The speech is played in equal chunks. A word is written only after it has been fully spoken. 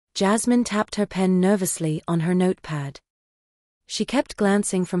Jasmine tapped her pen nervously on her notepad. She kept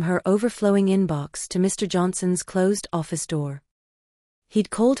glancing from her overflowing inbox to Mr. Johnson's closed office door.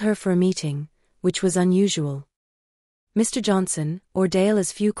 He'd called her for a meeting, which was unusual. Mr. Johnson, or Dale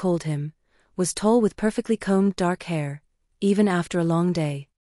as few called him, was tall with perfectly combed dark hair, even after a long day.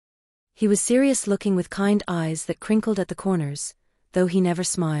 He was serious-looking with kind eyes that crinkled at the corners, though he never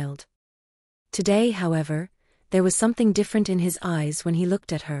smiled. Today, however, there was something different in his eyes when he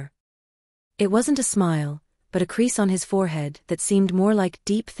looked at her. It wasn't a smile, but a crease on his forehead that seemed more like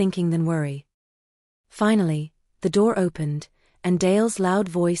deep thinking than worry. Finally, the door opened, and Dale's loud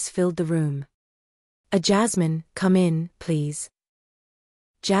voice filled the room. Jasmine, come in, please."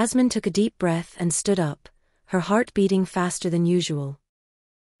 Jasmine took a deep breath and stood up, her heart beating faster than usual.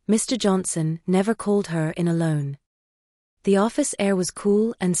 Mr. Johnson never called her in alone. The office air was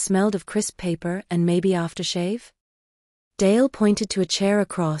cool and smelled of crisp paper and maybe aftershave. Dale pointed to a chair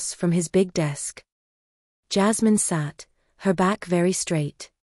across from his big desk. Jasmine sat, her back very straight.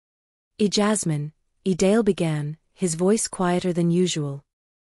 Jasmine, Dale began, his voice quieter than usual.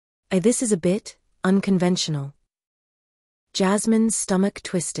 This is a bit unconventional." Jasmine's stomach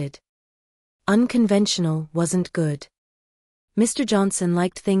twisted. Unconventional wasn't good. Mr. Johnson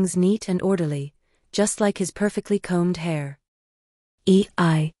liked things neat and orderly, just like his perfectly combed hair.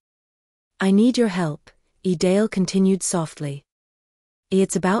 I need your help," Dale continued softly.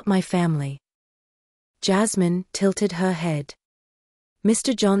 "It's about my family." Jasmine tilted her head.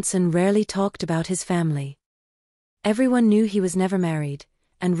 Mr. Johnson rarely talked about his family. Everyone knew he was never married,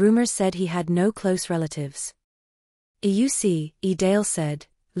 and rumors said he had no close relatives. You see, Dale said,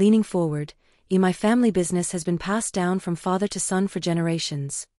 leaning forward, my family business has been passed down from father to son for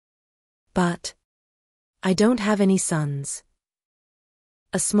generations. But I don't have any sons.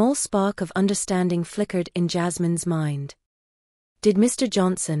 A small spark of understanding flickered in Jasmine's mind. Did Mr.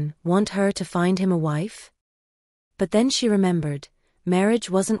 Johnson want her to find him a wife? But then she remembered, marriage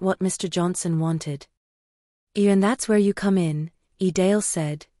wasn't what Mr. Johnson wanted. And that's where you come in, Dale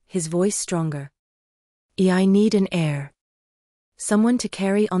said, his voice stronger. I need an heir. Someone to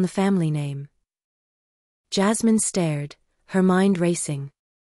carry on the family name. Jasmine stared, her mind racing.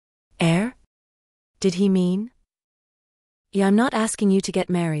 Heir? Did he mean? I'm not asking you to get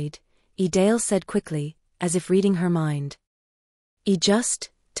married, Dale said quickly, as if reading her mind. Just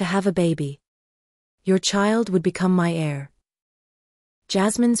to have a baby. Your child would become my heir.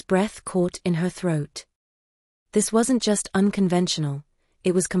 Jasmine's breath caught in her throat. This wasn't just unconventional,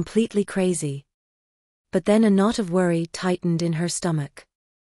 it was completely crazy. But then a knot of worry tightened in her stomach.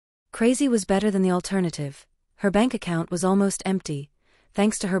 Crazy was better than the alternative. Her bank account was almost empty,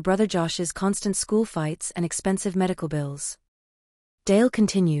 thanks to her brother Josh's constant school fights and expensive medical bills. Dale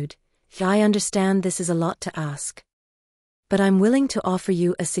continued, I understand this is a lot to ask. But I'm willing to offer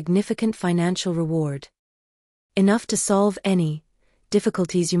you a significant financial reward. Enough to solve any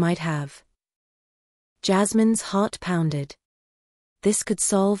difficulties you might have. Jasmine's heart pounded. This could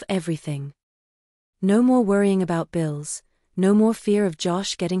solve everything. No more worrying about bills, no more fear of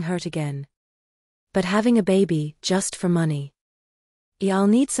Josh getting hurt again. But having a baby just for money. I'll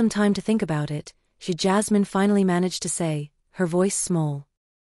need some time to think about it, Jasmine finally managed to say, her voice small.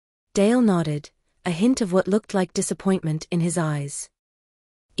 Dale nodded, a hint of what looked like disappointment in his eyes.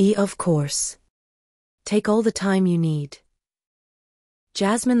 Of course. Take all the time you need.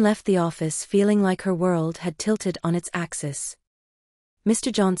 Jasmine left the office feeling like her world had tilted on its axis.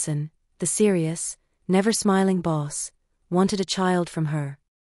 Mr. Johnson, the serious, never-smiling boss, wanted a child from her.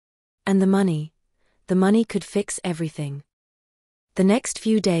 And the money could fix everything. The next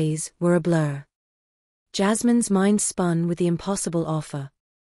few days were a blur. Jasmine's mind spun with the impossible offer.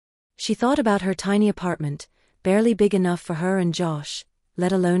 She thought about her tiny apartment, barely big enough for her and Josh,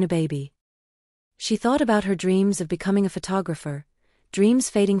 let alone a baby. She thought about her dreams of becoming a photographer, dreams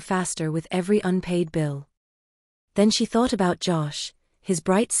fading faster with every unpaid bill. Then she thought about Josh, his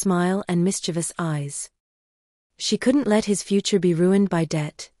bright smile and mischievous eyes. She couldn't let his future be ruined by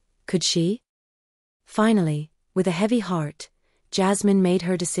debt, could she? Finally, with a heavy heart, Jasmine made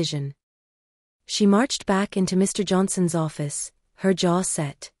her decision. She marched back into Mr. Johnson's office, her jaw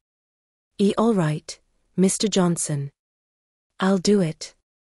set. All right, Mr. Johnson. I'll do it.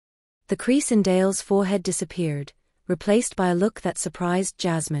 The crease in Dale's forehead disappeared, replaced by a look that surprised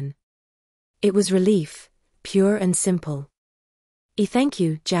Jasmine. It was relief, pure and simple. Thank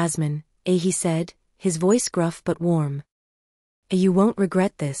you, Jasmine, he said, his voice gruff but warm. You won't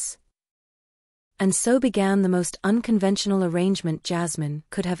regret this. And so began the most unconventional arrangement Jasmine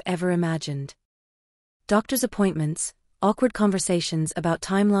could have ever imagined. Doctor's appointments, awkward conversations about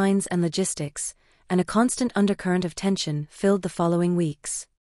timelines and logistics, and a constant undercurrent of tension filled the following weeks.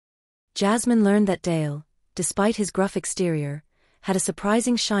 Jasmine learned that Dale, despite his gruff exterior, had a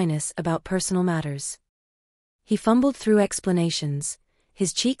surprising shyness about personal matters. He fumbled through explanations,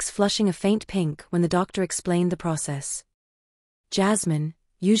 his cheeks flushing a faint pink when the doctor explained the process. Jasmine,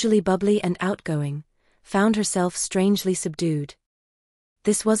 usually bubbly and outgoing, found herself strangely subdued.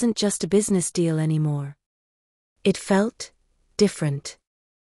 This wasn't just a business deal anymore. It felt different.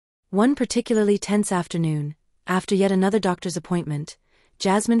 One particularly tense afternoon, after yet another doctor's appointment,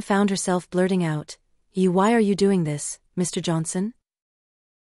 Jasmine found herself blurting out, Why are you doing this, Mr. Johnson?"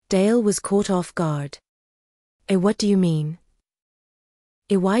 Dale was caught off guard. What do you mean?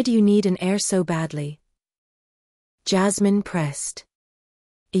 Why do you need an heir so badly?" Jasmine pressed.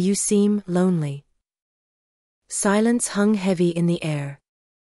 You seem lonely." Silence hung heavy in the air.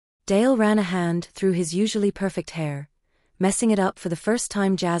 Dale ran a hand through his usually perfect hair, messing it up for the first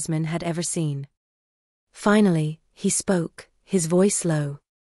time Jasmine had ever seen. Finally, he spoke, his voice low.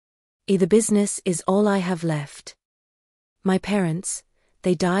 The business is all I have left. My parents,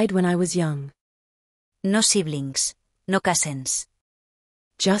 they died when I was young. No siblings, no cousins.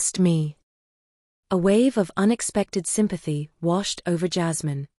 Just me. A wave of unexpected sympathy washed over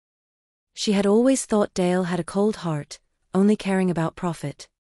Jasmine. She had always thought Dale had a cold heart, only caring about profit.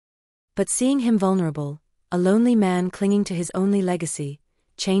 But seeing him vulnerable, a lonely man clinging to his only legacy,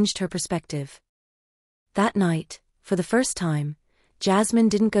 changed her perspective. That night, for the first time, Jasmine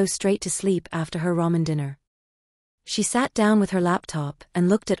didn't go straight to sleep after her ramen dinner. She sat down with her laptop and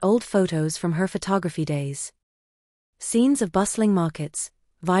looked at old photos from her photography days. Scenes of bustling markets,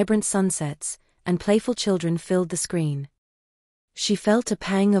 vibrant sunsets, and playful children filled the screen. She felt a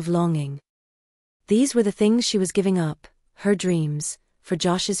pang of longing. These were the things she was giving up, her dreams, for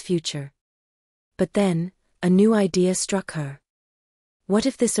Josh's future. But then, a new idea struck her. What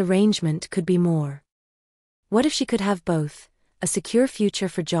if this arrangement could be more? What if she could have both, a secure future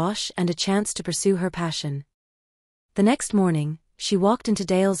for Josh and a chance to pursue her passion? The next morning, she walked into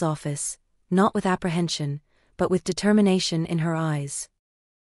Dale's office, not with apprehension, but with determination in her eyes.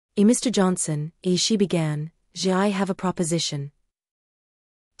 Mr. Johnson, she began, I have a proposition.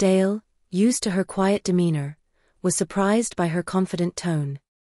 Dale, used to her quiet demeanor, was surprised by her confident tone.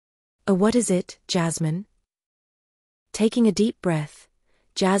 What is it, Jasmine? Taking a deep breath,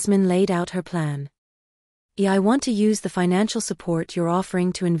 Jasmine laid out her plan. I want to use the financial support you're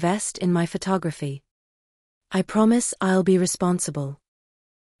offering to invest in my photography. I promise I'll be responsible.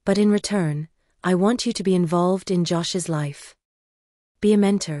 But in return, I want you to be involved in Josh's life. Be a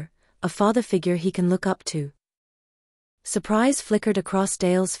mentor, a father figure he can look up to. Surprise flickered across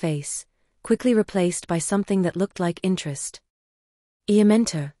Dale's face, quickly replaced by something that looked like interest. A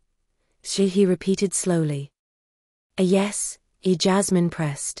mentor? He repeated slowly. Yes, Jasmine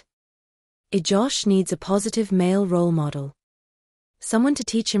pressed. Josh needs a positive male role model. Someone to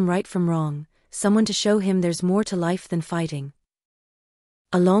teach him right from wrong, someone to show him there's more to life than fighting.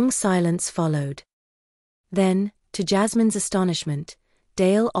 A long silence followed. Then, to Jasmine's astonishment,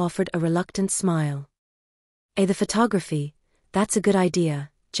 Dale offered a reluctant smile. The photography, that's a good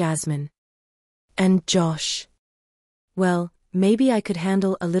idea, Jasmine. And Josh? Well, maybe I could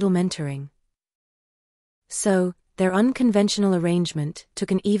handle a little mentoring. So, their unconventional arrangement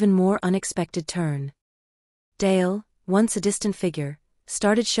took an even more unexpected turn. Dale, once a distant figure,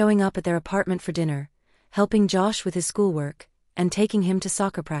 started showing up at their apartment for dinner, helping Josh with his schoolwork, and taking him to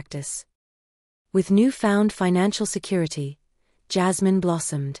soccer practice. With newfound financial security, Jasmine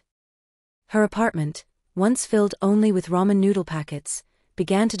blossomed. Her apartment, once filled only with ramen noodle packets,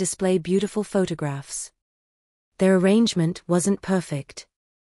 began to display beautiful photographs. Their arrangement wasn't perfect.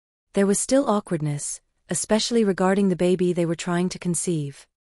 There was still awkwardness, especially regarding the baby they were trying to conceive.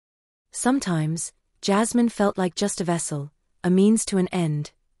 Sometimes, Jasmine felt like just a vessel, a means to an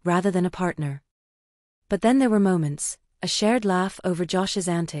end, rather than a partner. But then there were moments, a shared laugh over Josh's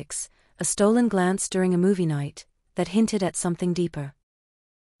antics, a stolen glance during a movie night, that hinted at something deeper.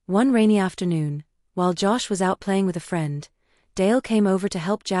 One rainy afternoon, while Josh was out playing with a friend, Dale came over to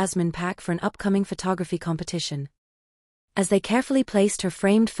help Jasmine pack for an upcoming photography competition. As they carefully placed her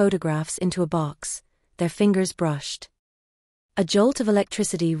framed photographs into a box, their fingers brushed. A jolt of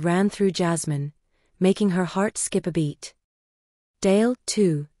electricity ran through Jasmine, making her heart skip a beat. Dale,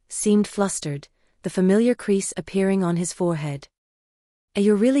 too, seemed flustered, the familiar crease appearing on his forehead.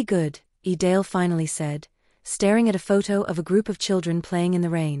 You're really good, Dale finally said, staring at a photo of a group of children playing in the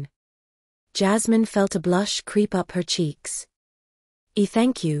rain. Jasmine felt a blush creep up her cheeks.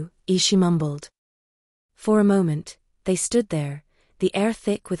 Thank you, she mumbled. For a moment, they stood there, the air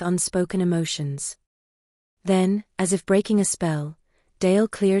thick with unspoken emotions. Then, as if breaking a spell, Dale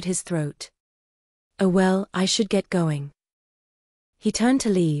cleared his throat. Well, I should get going. He turned to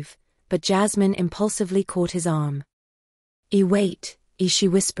leave, but Jasmine impulsively caught his arm. Wait, she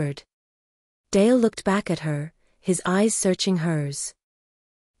whispered. Dale looked back at her, his eyes searching hers.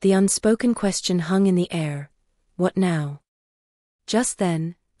 The unspoken question hung in the air. What now? Just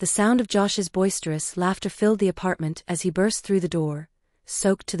then, the sound of Josh's boisterous laughter filled the apartment as he burst through the door,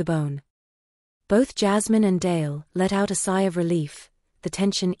 soaked to the bone. Both Jasmine and Dale let out a sigh of relief, the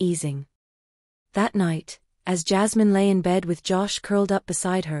tension easing. That night, as Jasmine lay in bed with Josh curled up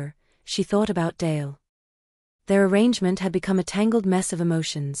beside her, she thought about Dale. Their arrangement had become a tangled mess of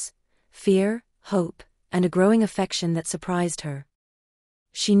emotions, fear, hope, and a growing affection that surprised her.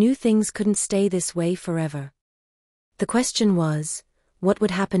 She knew things couldn't stay this way forever. The question was, what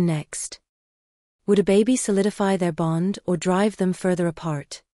would happen next? Would a baby solidify their bond or drive them further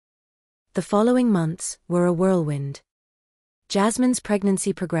apart? The following months were a whirlwind. Jasmine's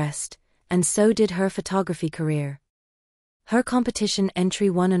pregnancy progressed, and so did her photography career. Her competition entry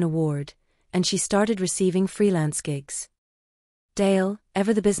won an award, and she started receiving freelance gigs. Dale,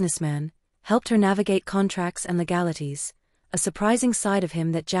 ever the businessman, helped her navigate contracts and legalities, a surprising side of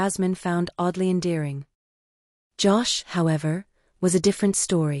him that Jasmine found oddly endearing. Josh, however, was a different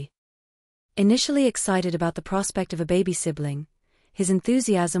story. Initially excited about the prospect of a baby sibling, his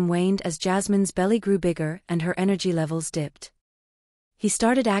enthusiasm waned as Jasmine's belly grew bigger and her energy levels dipped. He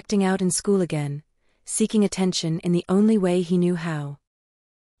started acting out in school again, seeking attention in the only way he knew how.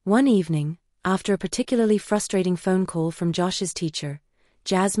 One evening, after a particularly frustrating phone call from Josh's teacher,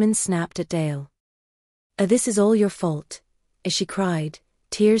 Jasmine snapped at Dale. This is all your fault," she cried,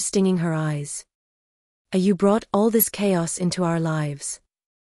 tears stinging her eyes. You brought all this chaos into our lives."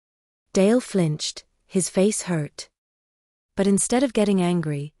 Dale flinched, his face hurt. But instead of getting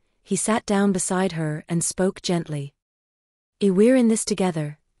angry, he sat down beside her and spoke gently. We're in this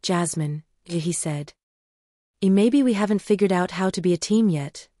together, Jasmine," he said. Maybe we haven't figured out how to be a team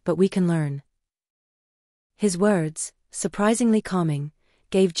yet, but we can learn." His words, surprisingly calming,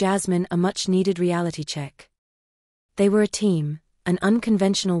 gave Jasmine a much-needed reality check. They were a team, an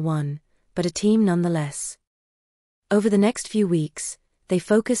unconventional one, but a team nonetheless. Over the next few weeks, they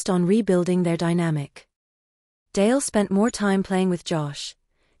focused on rebuilding their dynamic. Dale spent more time playing with Josh,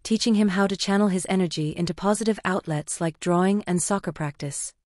 teaching him how to channel his energy into positive outlets like drawing and soccer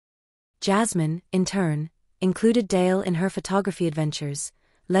practice. Jasmine, in turn, included Dale in her photography adventures,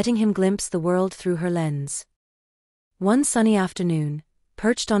 letting him glimpse the world through her lens. One sunny afternoon,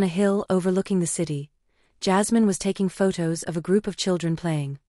 perched on a hill overlooking the city, Jasmine was taking photos of a group of children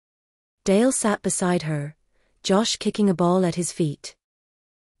playing. Dale sat beside her, Josh kicking a ball at his feet.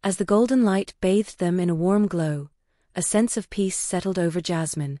 As the golden light bathed them in a warm glow, a sense of peace settled over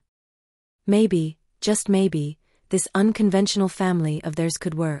Jasmine. Maybe, just maybe, this unconventional family of theirs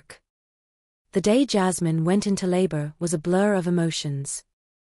could work. The day Jasmine went into labor was a blur of emotions.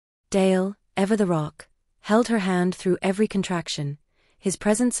 Dale, ever the rock, held her hand through every contraction, his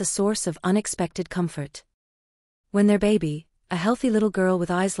presence a source of unexpected comfort. When their baby, a healthy little girl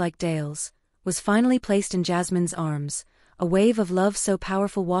with eyes like Dale's, was finally placed in Jasmine's arms, a wave of love so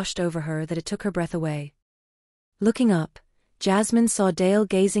powerful washed over her that it took her breath away. Looking up, Jasmine saw Dale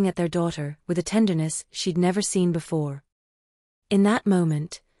gazing at their daughter with a tenderness she'd never seen before. In that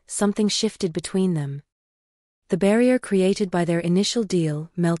moment, something shifted between them. The barrier created by their initial deal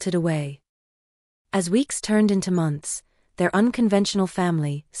melted away. As weeks turned into months, their unconventional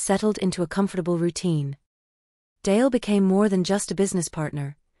family settled into a comfortable routine. Dale became more than just a business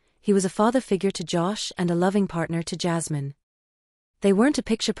partner. He was a father figure to Josh and a loving partner to Jasmine. They weren't a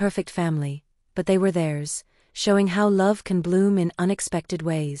picture-perfect family, but they were theirs, showing how love can bloom in unexpected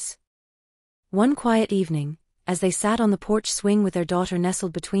ways. One quiet evening, as they sat on the porch swing with their daughter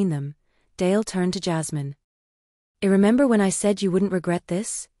nestled between them, Dale turned to Jasmine. Remember when I said you wouldn't regret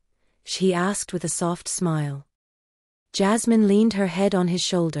this?" he asked with a soft smile. Jasmine leaned her head on his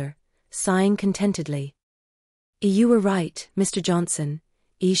shoulder, sighing contentedly. You were right, Mr. Johnson,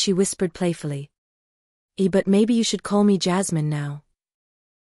 she whispered playfully. But maybe you should call me Jasmine now."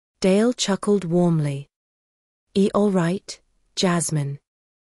 Dale chuckled warmly. All right, Jasmine.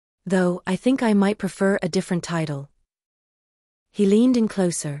 Though I think I might prefer a different title." He leaned in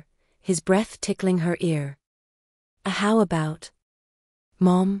closer, his breath tickling her ear. How about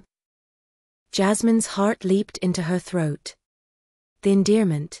Mom?" Jasmine's heart leaped into her throat. The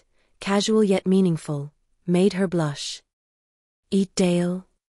endearment, casual yet meaningful, made her blush. "Eat Dale?"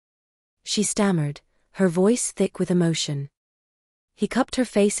 she stammered, her voice thick with emotion. He cupped her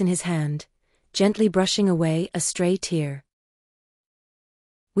face in his hand, gently brushing away a stray tear.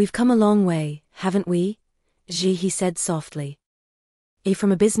 "We've come a long way, haven't we?" he said softly.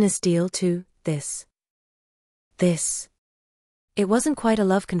 From a business deal to this. This. It wasn't quite a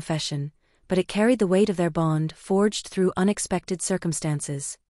love confession, but it carried the weight of their bond forged through unexpected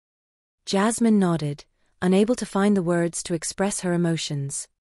circumstances. Jasmine nodded, unable to find the words to express her emotions.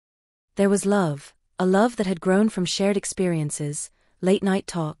 There was love, a love that had grown from shared experiences, late-night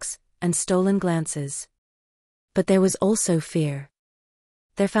talks, and stolen glances. But there was also fear.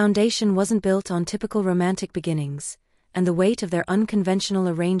 Their foundation wasn't built on typical romantic beginnings, and the weight of their unconventional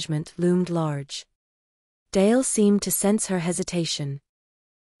arrangement loomed large. Dale seemed to sense her hesitation.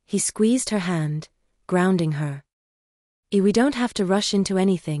 He squeezed her hand, grounding her. We don't have to rush into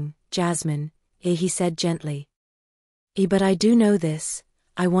anything, Jasmine, he said gently. But I do know this,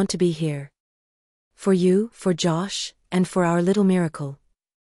 I want to be here. For you, for Josh, and for our little miracle.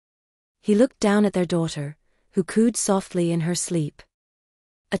 He looked down at their daughter, who cooed softly in her sleep.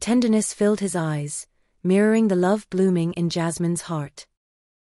 A tenderness filled his eyes, mirroring the love blooming in Jasmine's heart.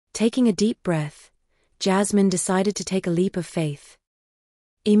 Taking a deep breath, Jasmine decided to take a leap of faith.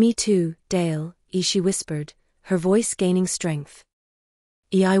 Me too, Dale, she whispered, her voice gaining strength.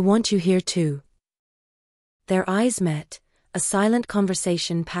 I want you here too. Their eyes met, a silent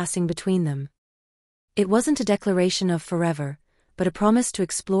conversation passing between them. It wasn't a declaration of forever, but a promise to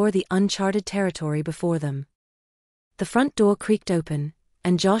explore the uncharted territory before them. The front door creaked open,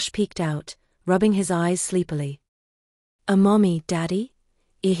 and Josh peeked out, rubbing his eyes sleepily. Mommy, Daddy?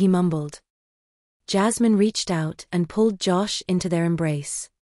 He mumbled. Jasmine reached out and pulled Josh into their embrace.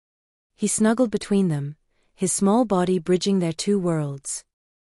 He snuggled between them, his small body bridging their two worlds.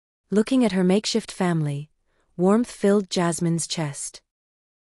 Looking at her makeshift family, warmth filled Jasmine's chest.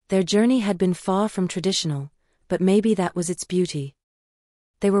 Their journey had been far from traditional, but maybe that was its beauty.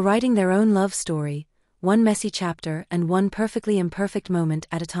 They were writing their own love story, one messy chapter and one perfectly imperfect moment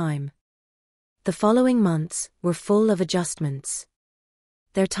at a time. The following months were full of adjustments.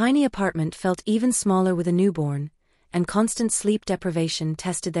 Their tiny apartment felt even smaller with a newborn, and constant sleep deprivation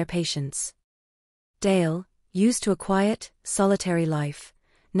tested their patience. Dale, used to a quiet, solitary life,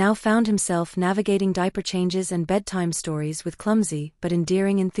 now found himself navigating diaper changes and bedtime stories with clumsy but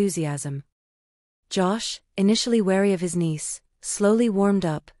endearing enthusiasm. Josh, initially wary of his niece, slowly warmed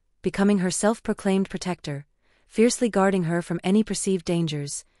up, becoming her self-proclaimed protector, fiercely guarding her from any perceived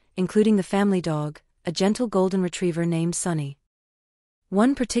dangers, including the family dog, a gentle golden retriever named Sunny.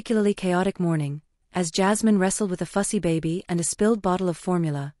 One particularly chaotic morning, as Jasmine wrestled with a fussy baby and a spilled bottle of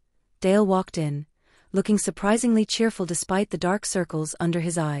formula, Dale walked in, looking surprisingly cheerful despite the dark circles under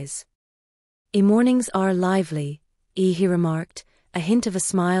his eyes. Mornings are lively, he remarked, a hint of a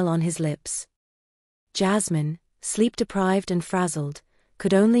smile on his lips. Jasmine, sleep-deprived and frazzled,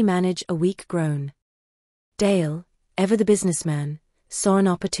 could only manage a weak groan. Dale, ever the businessman, saw an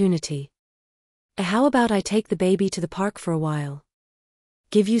opportunity. How about I take the baby to the park for a while?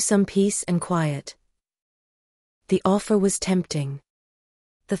 Give you some peace and quiet. The offer was tempting.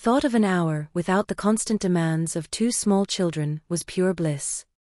 The thought of an hour without the constant demands of two small children was pure bliss.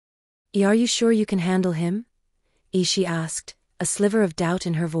 Are you sure you can handle him? She asked, a sliver of doubt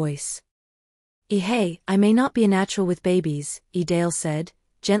in her voice. Hey, I may not be a natural with babies, Dale said,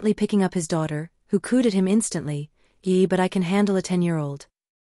 gently picking up his daughter, who cooed at him instantly, but I can handle a 10-year-old.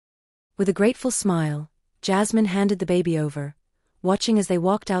 With a grateful smile, Jasmine handed the baby over, watching as they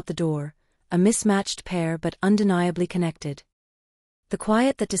walked out the door, a mismatched pair but undeniably connected. The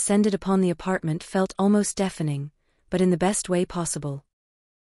quiet that descended upon the apartment felt almost deafening, but in the best way possible.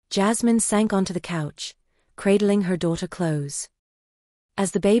 Jasmine sank onto the couch, cradling her daughter close.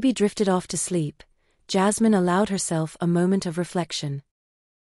 As the baby drifted off to sleep, Jasmine allowed herself a moment of reflection.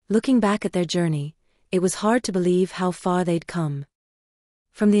 Looking back at their journey, it was hard to believe how far they'd come.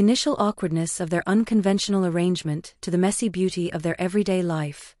 From the initial awkwardness of their unconventional arrangement to the messy beauty of their everyday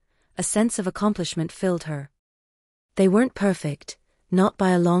life, a sense of accomplishment filled her. They weren't perfect, not by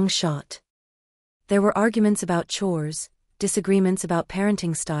a long shot. There were arguments about chores, disagreements about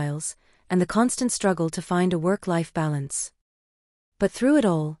parenting styles, and the constant struggle to find a work-life balance. But through it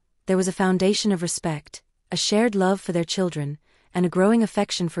all, there was a foundation of respect, a shared love for their children, and a growing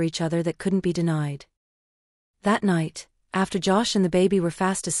affection for each other that couldn't be denied. That night, after Josh and the baby were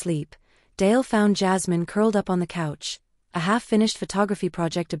fast asleep, Dale found Jasmine curled up on the couch, a half-finished photography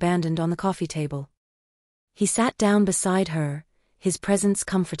project abandoned on the coffee table. He sat down beside her, his presence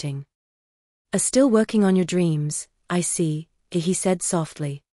comforting. Still working on your dreams, I see, he said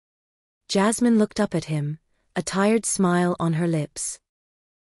softly. Jasmine looked up at him, a tired smile on her lips.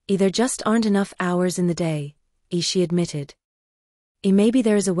 There just aren't enough hours in the day, she admitted. Maybe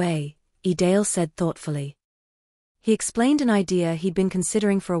there is a way, Dale said thoughtfully. He explained an idea he'd been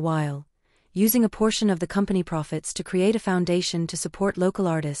considering for a while, using a portion of the company profits to create a foundation to support local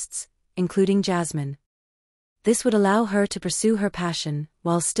artists, including Jasmine. This would allow her to pursue her passion,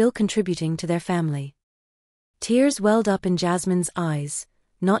 while still contributing to their family. Tears welled up in Jasmine's eyes,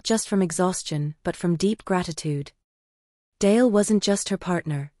 not just from exhaustion but from deep gratitude. Dale wasn't just her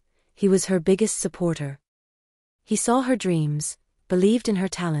partner, he was her biggest supporter. He saw her dreams, believed in her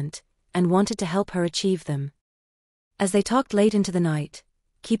talent, and wanted to help her achieve them. As they talked late into the night,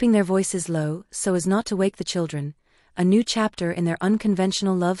 keeping their voices low so as not to wake the children, a new chapter in their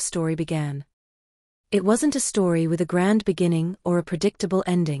unconventional love story began. It wasn't a story with a grand beginning or a predictable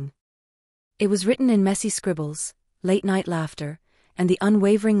ending. It was written in messy scribbles, late-night laughter, and the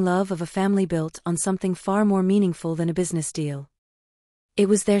unwavering love of a family built on something far more meaningful than a business deal. It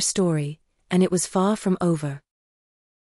was their story, and it was far from over.